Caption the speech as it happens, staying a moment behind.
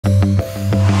Hi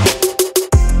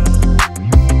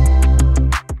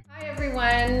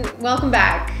everyone, welcome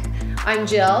back. I'm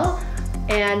Jill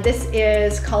and this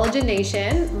is Collagen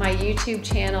Nation, my YouTube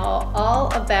channel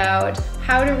all about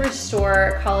how to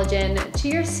restore collagen to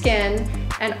your skin,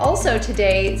 and also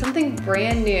today something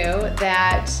brand new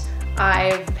that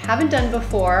I haven't done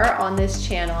before on this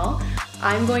channel.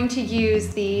 I'm going to use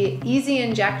the EZ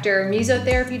Injector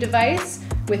mesotherapy device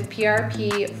with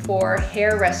PRP for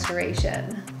hair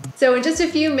restoration. So in just a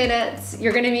few minutes,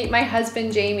 you're gonna meet my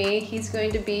husband, Jamie. He's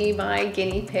going to be my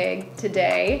guinea pig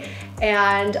today.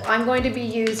 And I'm going to be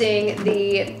using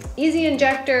the EZ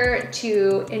Injector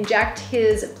to inject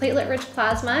his platelet rich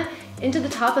plasma into the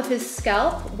top of his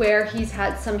scalp where he's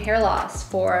had some hair loss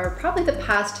for probably the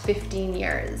past 15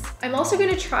 years. I'm also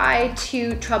gonna try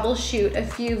to troubleshoot a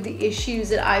few of the issues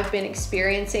that I've been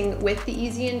experiencing with the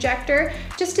EZ Injector,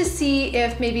 just to see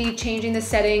if maybe changing the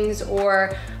settings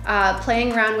or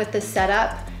playing around with the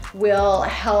setup will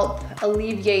help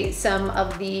alleviate some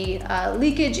of the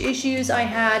leakage issues I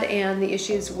had and the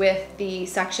issues with the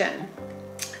suction.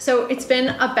 So it's been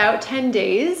about 10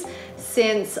 days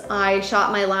since I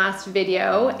shot my last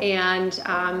video and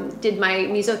did my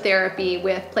mesotherapy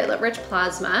with Platelet Rich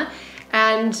Plasma.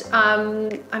 And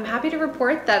I'm happy to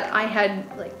report that I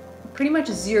had pretty much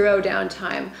zero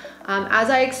downtime. As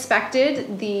I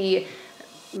expected, the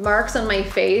marks on my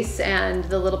face and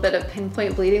the little bit of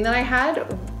pinpoint bleeding that I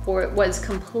had was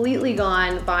completely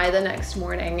gone by the next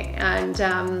morning. And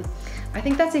I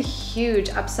think that's a huge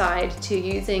upside to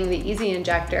using the EZ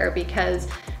Injector, because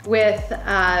with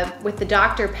the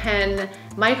Dr. Pen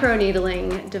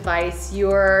microneedling device,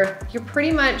 you're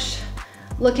pretty much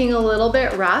looking a little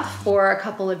bit rough for a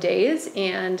couple of days,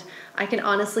 and I can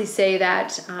honestly say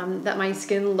that that my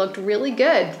skin looked really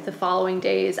good the following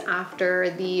days after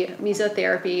the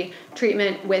mesotherapy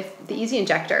treatment with the EZ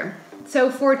Injector. So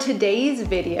for today's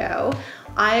video,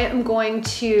 I am going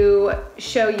to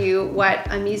show you what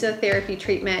a mesotherapy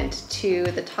treatment to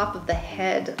the top of the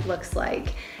head looks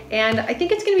like. And I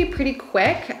think it's gonna be pretty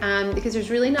quick because there's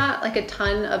really not a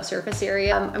ton of surface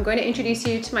area. I'm going to introduce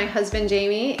you to my husband,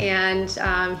 Jamie, and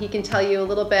he can tell you a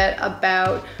little bit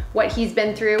about what he's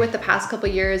been through with the past couple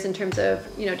years in terms of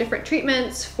different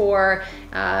treatments for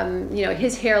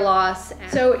his hair loss.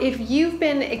 So if you've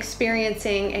been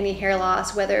experiencing any hair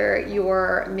loss, whether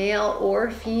you're male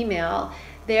or female,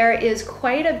 there is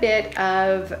quite a bit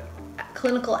of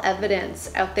clinical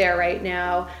evidence out there right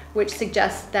now which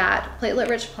suggests that platelet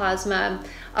rich plasma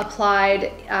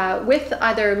applied with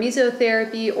either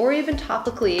mesotherapy or even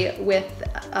topically with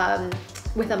a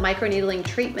microneedling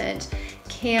treatment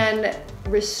can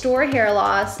restore hair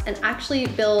loss and actually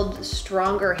build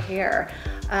stronger hair.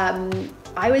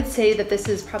 I would say that this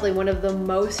is probably one of the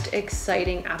most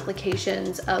exciting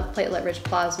applications of platelet rich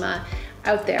plasma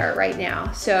out there right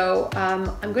now. So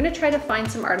I'm going to try to find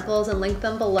some articles and link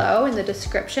them below in the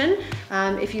description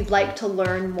if you'd like to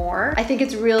learn more. I think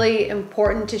it's really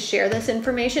important to share this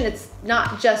information. It's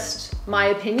not just my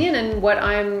opinion and what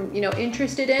I'm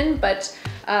interested in, but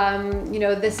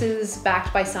this is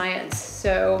backed by science.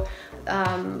 So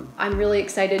I'm really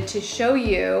excited to show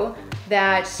you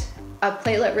that a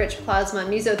platelet rich plasma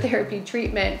mesotherapy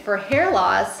treatment for hair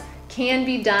loss can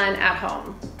be done at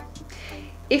home.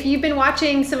 If you've been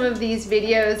watching some of these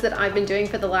videos that I've been doing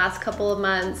for the last couple of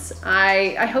months,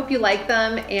 I hope you like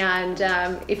them,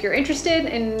 and if you're interested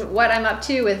in what I'm up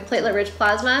to with platelet rich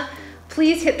plasma,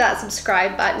 please hit that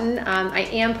subscribe button. I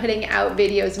am putting out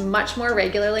videos much more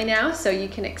regularly now, so you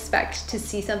can expect to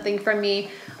see something from me,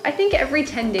 I think every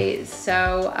 10 days.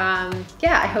 So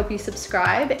yeah, I hope you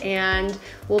subscribe and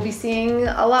we'll be seeing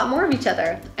a lot more of each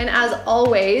other. And as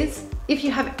always, if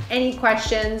you have any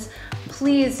questions,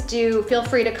 please do feel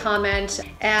free to comment.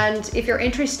 And if you're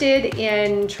interested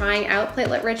in trying out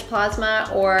platelet rich plasma,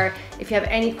 or if you have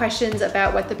any questions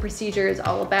about what the procedure is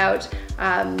all about,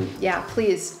 yeah,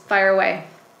 please fire away.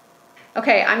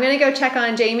 Okay, I'm gonna go check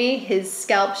on Jamie. His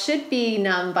scalp should be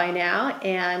numb by now,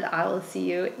 and I will see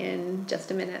you in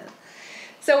just a minute.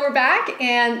 So we're back,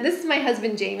 and this is my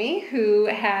husband, Jamie, who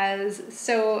has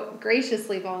so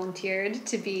graciously volunteered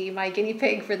to be my guinea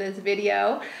pig for this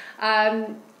video.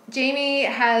 Jamie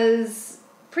has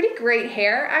pretty great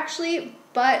hair, actually,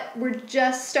 but we're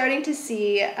just starting to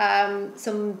see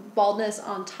some baldness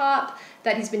on top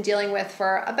that he's been dealing with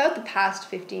for about the past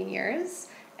 15 years.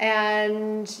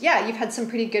 And yeah, you've had some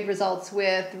pretty good results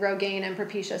with Rogaine and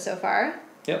Propecia so far.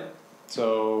 Yep.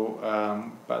 So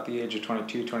about the age of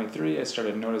 22, 23, I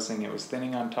started noticing it was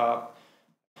thinning on top.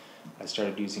 I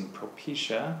started using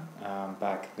Propecia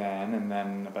back then, and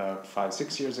then about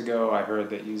 5-6 years ago, I heard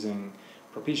that using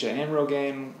Propecia and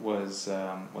Rogaine was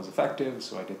effective,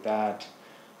 so I did that.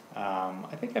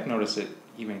 I think I've noticed it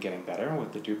even getting better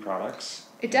with the two products.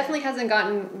 It definitely hasn't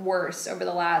gotten worse over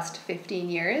the last 15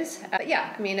 years.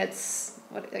 Yeah, I mean, it's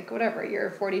whatever, you're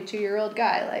a 42-year-old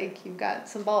guy, like you've got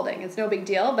some balding. It's no big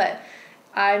deal, but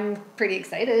I'm pretty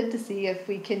excited to see if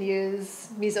we can use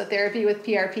mesotherapy with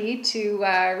PRP to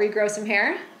regrow some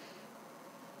hair.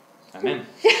 I'm in.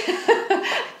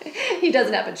 He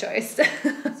doesn't have a choice.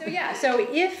 So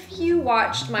if you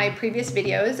watched my previous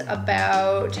videos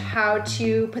about how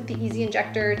to put the EZ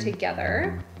Injector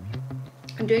together,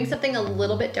 I'm doing something a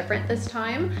little bit different this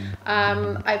time.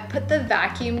 I put the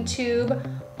vacuum tube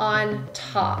on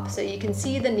top, so you can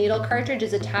see the needle cartridge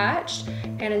is attached,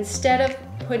 and instead of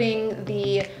putting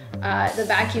the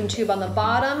vacuum tube on the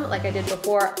bottom like I did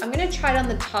before, I'm gonna try it on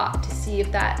the top to see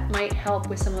if that might help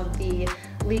with some of the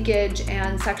leakage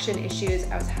and suction issues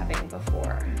I was having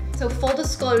before. So full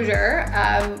disclosure,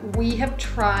 we have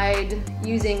tried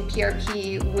using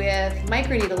PRP with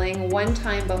microneedling one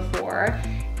time before,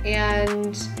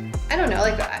 and I don't know,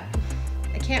 like I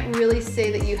can't really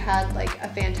say that you had like a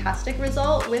fantastic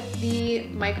result with the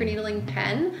microneedling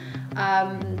pen.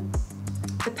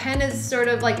 The pen is sort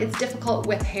of like, it's difficult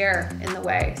with hair in the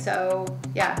way. So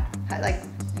yeah, like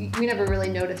we never really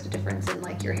noticed a difference in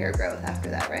like your hair growth after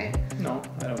that, right? No,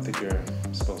 I don't think you're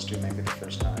supposed to, maybe the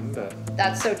first time, but.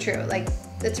 That's so true. Like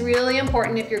it's really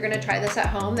important if you're gonna try this at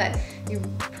home that you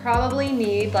probably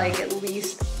need like at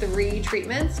least 3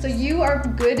 treatments. So you are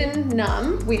good and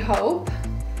numb, we hope.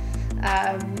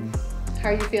 How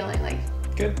are you feeling? Like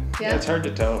good. Yeah, it's hard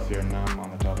to tell if you're numb on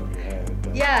the top of your head.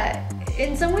 But. Yeah,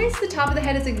 in some ways the top of the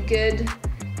head is a good,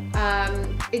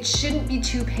 it shouldn't be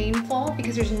too painful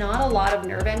because there's not a lot of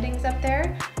nerve endings up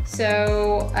there.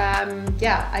 So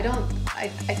yeah, I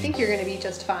think you're gonna be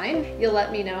just fine. You'll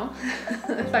let me know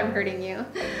if I'm hurting you.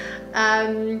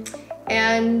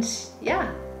 And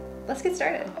yeah, let's get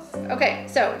started. Okay,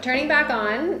 so turning back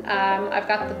on, I've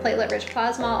got the Platelet Rich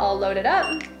Plasma all loaded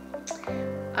up.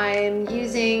 I'm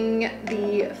using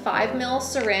the 5 ml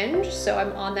syringe, so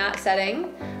I'm on that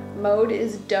setting. Mode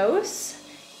is dose.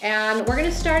 And we're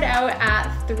gonna start out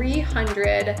at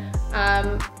 300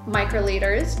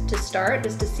 microliters to start,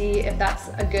 just to see if that's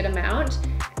a good amount.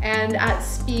 And at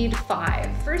speed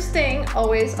 5. First thing,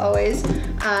 always,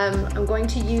 I'm going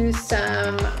to use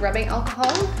some rubbing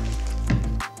alcohol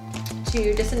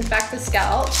to disinfect the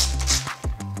scalp.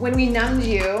 When we numbed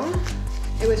you,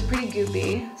 it was pretty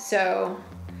goopy, so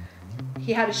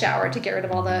he had a shower to get rid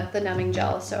of all the numbing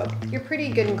gel, so you're pretty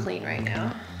good and clean right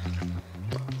now.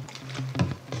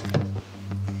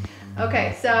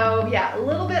 Okay, so yeah, a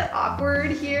little bit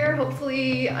awkward here.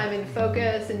 Hopefully I'm in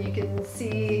focus and you can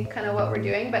see kind of what we're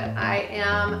doing, but I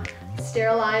am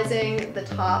sterilizing the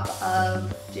top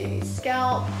of Jamie's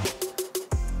scalp.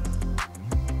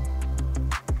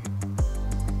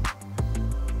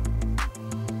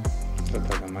 You look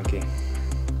like a monkey.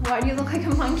 Why do you look like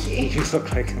a monkey? You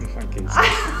look like a monkey.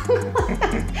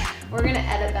 We're gonna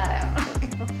edit that out.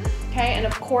 Okay, and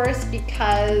of course,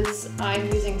 because I'm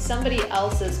using somebody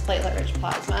else's Platelet Rich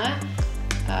Plasma,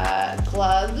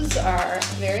 gloves are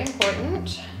very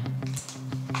important.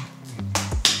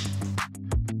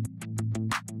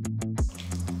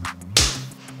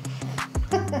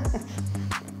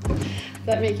 Does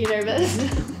that make you nervous?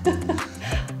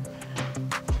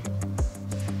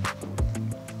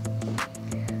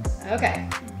 Okay.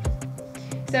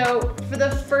 So for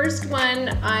the first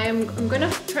one, I'm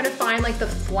gonna try to find like the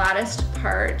flattest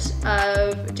part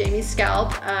of Jamie's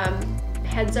scalp.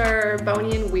 Heads are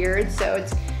bony and weird, so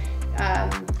it's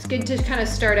good to kind of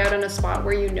start out on a spot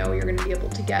where you know you're gonna be able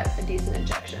to get a decent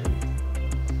injection.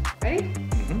 Ready?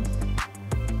 Mm-hmm.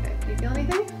 Okay, do you feel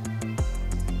anything?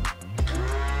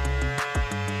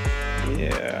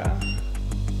 Yeah.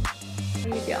 What do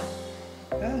you feel?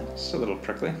 Just a little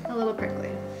prickly. A little prickly.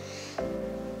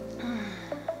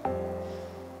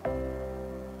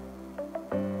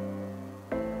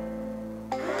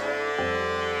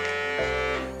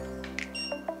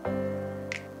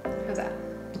 How's that?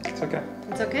 It's okay.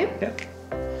 It's okay? Yeah.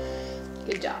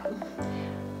 Good job.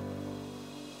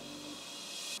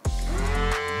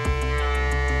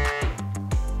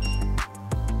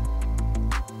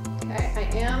 Okay, I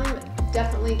am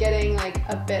definitely getting like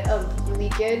a bit of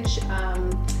leakage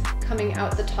coming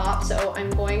out the top, so I'm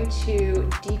going to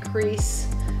decrease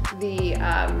the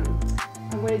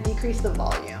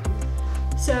volume.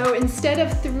 So instead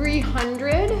of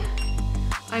 300,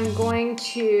 I'm going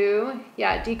to,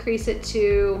 decrease it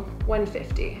to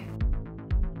 150.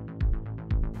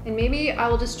 And maybe I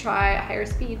will just try a higher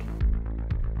speed.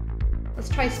 Let's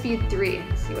try speed 3,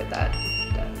 see what that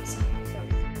does.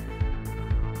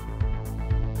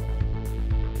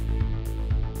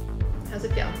 How's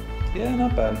it feel? Yeah,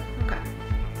 not bad. Okay.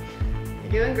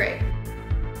 You're doing great.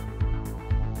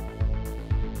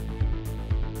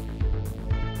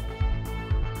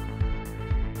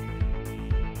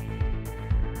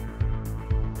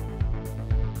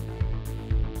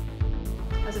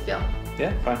 How's it feel?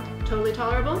 Yeah, fine. Totally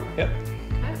tolerable? Yep.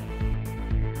 Okay.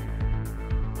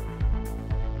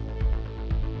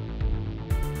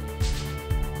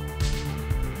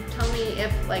 Tell me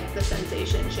if like the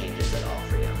sensation changes at all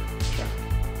for you. Sure.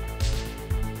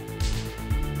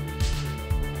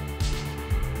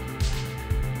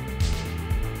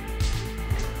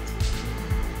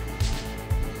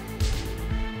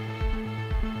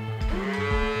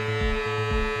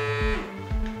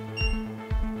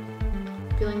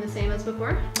 Feeling the same as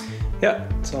before? Yeah,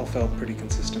 it's all felt pretty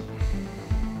consistent.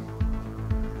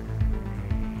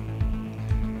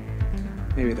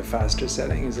 Maybe the faster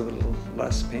setting is a little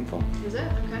less painful. Is it?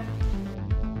 Okay.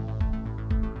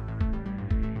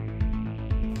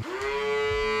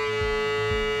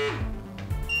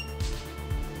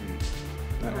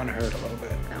 That one hurt a little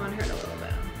bit. That one hurt a little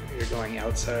bit. You're going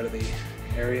outside of the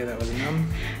area that was numb.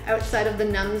 Outside of the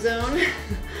numb zone.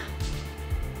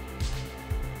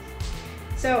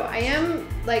 So I am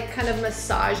like kind of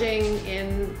massaging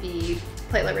in the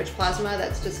platelet rich plasma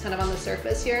that's just kind of on the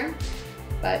surface here.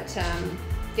 But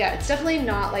yeah, it's definitely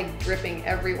not like dripping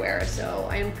everywhere. So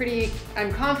I'm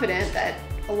confident that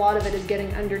a lot of it is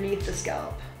getting underneath the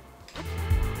scalp.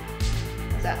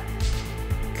 How's that?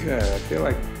 Good, I feel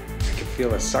like I could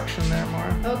feel a suction there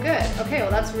more. Oh, good. Okay,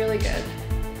 well that's really good.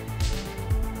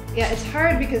 Yeah, it's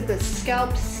hard because the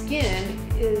scalp skin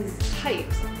is tight.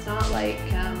 It's not like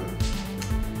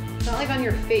on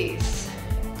your face.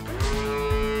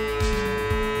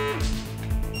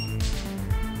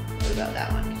 What about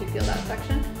that one? Can you feel that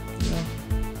section? Yeah.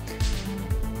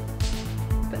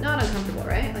 But not uncomfortable,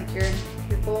 right? Like you're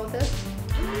cool with this?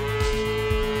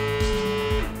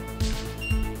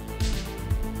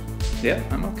 Yeah,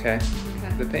 I'm okay.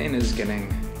 Okay. The pain is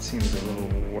seems a little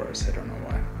worse. I don't know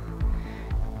why.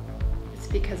 It's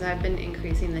because I've been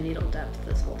increasing the needle depth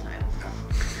this whole time.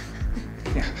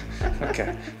 Yeah,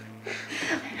 okay.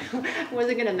 I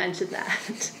wasn't gonna mention that.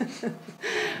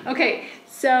 Okay,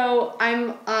 so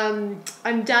I'm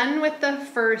done with the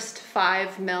first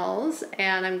 5 mils,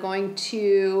 and I've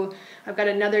got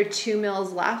another 2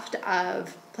 mils left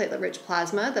of platelet rich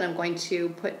plasma that I'm going to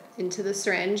put into the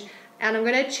syringe, and I'm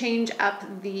gonna change up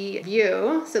the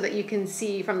view so that you can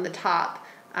see from the top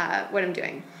what I'm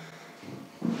doing.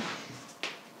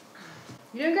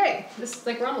 You're doing great.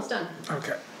 We're almost done.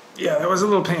 Okay. Yeah, that was a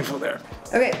little painful there.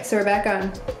 Okay, so we're back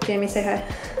on. Jamie, say hi.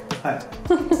 Hi.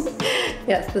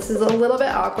 Yes, this is a little bit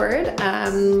awkward,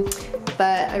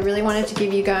 but I really wanted to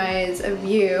give you guys a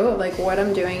view of like what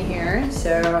I'm doing here.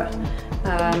 So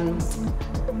I'm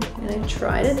gonna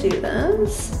try to do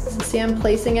this. So see, I'm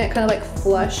placing it kind of like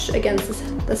flush against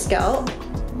the scalp.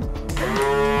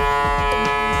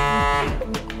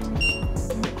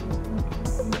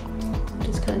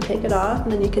 Just kind of take it off,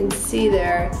 and then you can see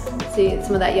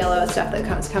some of that yellow stuff that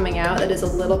comes coming out. That is a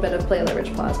little bit of platelet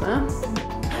rich plasma.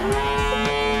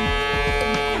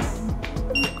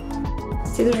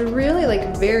 See, there's really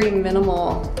like very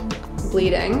minimal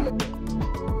bleeding.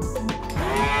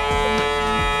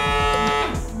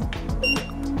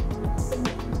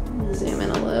 Zoom in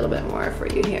a little bit more for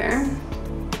you here.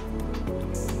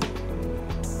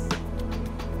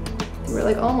 We're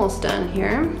like almost done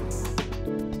here.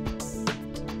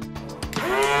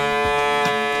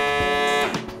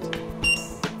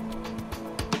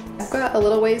 Got a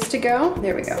little ways to go.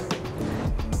 There we go.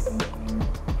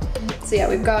 So yeah,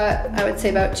 we've got, I would say,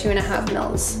 about 2.5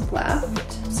 mils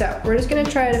left. So we're just gonna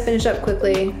try to finish up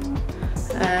quickly.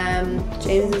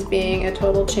 James is being a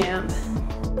total champ.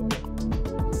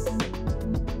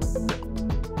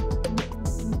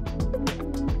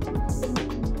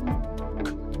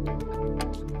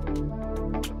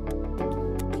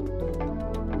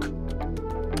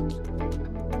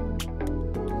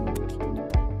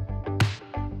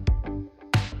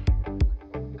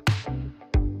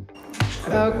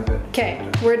 Okay,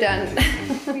 we're done.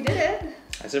 We did it.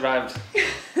 I survived.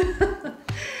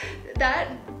 That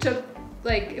took,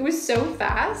 like, it was so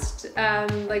fast,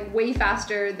 like way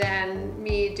faster than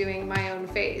me doing my own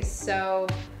face. So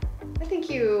I think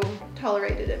you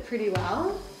tolerated it pretty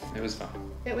well. It was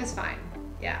fun. It was fine,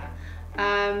 yeah.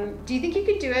 Do you think you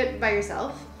could do it by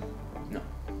yourself? No.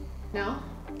 No?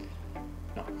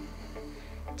 No.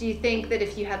 Do you think that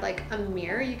if you had like a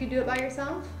mirror, you could do it by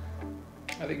yourself?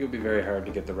 I think it would be very hard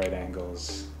to get the right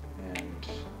angles, and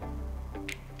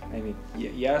I mean,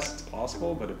 yes, it's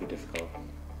possible, but it'd be difficult.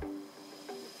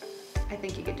 I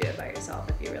think you could do it by yourself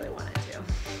if you really wanted to.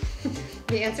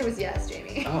 The answer was yes,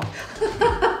 Jamie. Oh.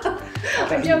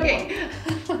 I'm joking.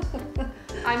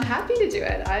 I'm happy to do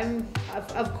it.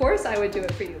 Of course I would do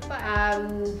it for you. But,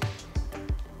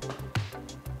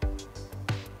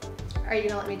 are you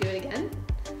gonna let me do it again?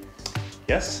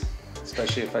 Yes,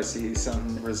 especially if I see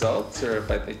some results or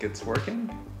if I think it's working.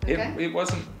 Okay. It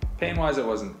wasn't, pain-wise, it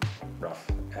wasn't rough.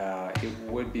 It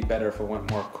would be better if it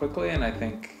went more quickly, and I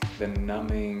think the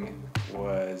numbing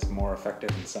was more effective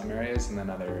in some areas and then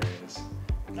other areas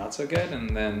not so good.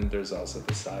 And then there's also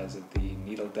the size of the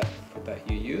needle depth that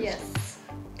you used. Yes.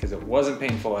 Because it wasn't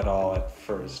painful at all at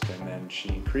first, and then she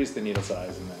increased the needle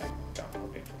size and then it got more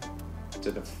painful.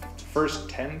 So the first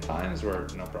 10 times were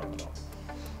no problem at all.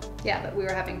 Yeah, but we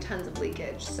were having tons of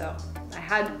leakage, so I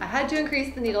had to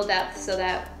increase the needle depth so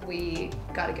that we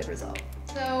got a good result.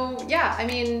 So yeah, I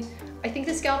mean, I think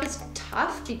the scalp is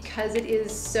tough because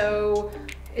it's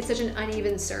such an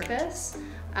uneven surface.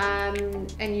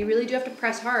 And you really do have to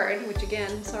press hard, which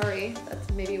again, sorry, that's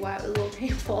maybe why it was a little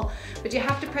painful, but you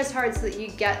have to press hard so that you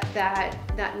get that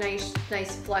nice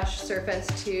flush surface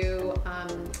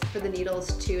for the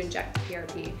needles to inject the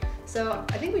PRP. So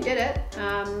I think we did it.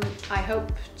 I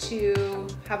hope to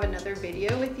have another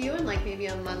video with you in like maybe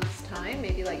a month's time,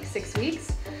 maybe like 6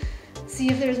 weeks. See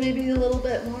if there's maybe a little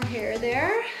bit more hair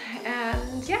there,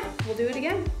 and yeah, we'll do it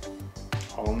again.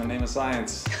 All in the name of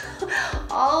science.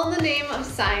 All in the name of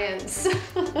science.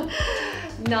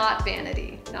 Not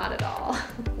vanity, not at all.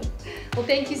 Well,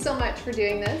 thank you so much for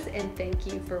doing this, and thank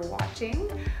you for watching.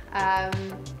 I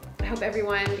hope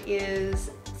everyone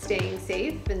is staying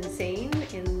safe and sane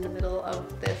in the middle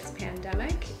of this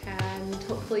pandemic, and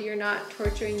hopefully you're not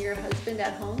torturing your husband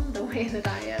at home the way that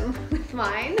I am with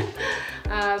mine.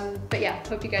 But yeah,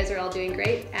 hope you guys are all doing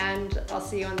great, and I'll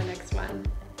see you on the next one.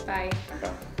 Bye.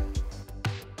 Bye.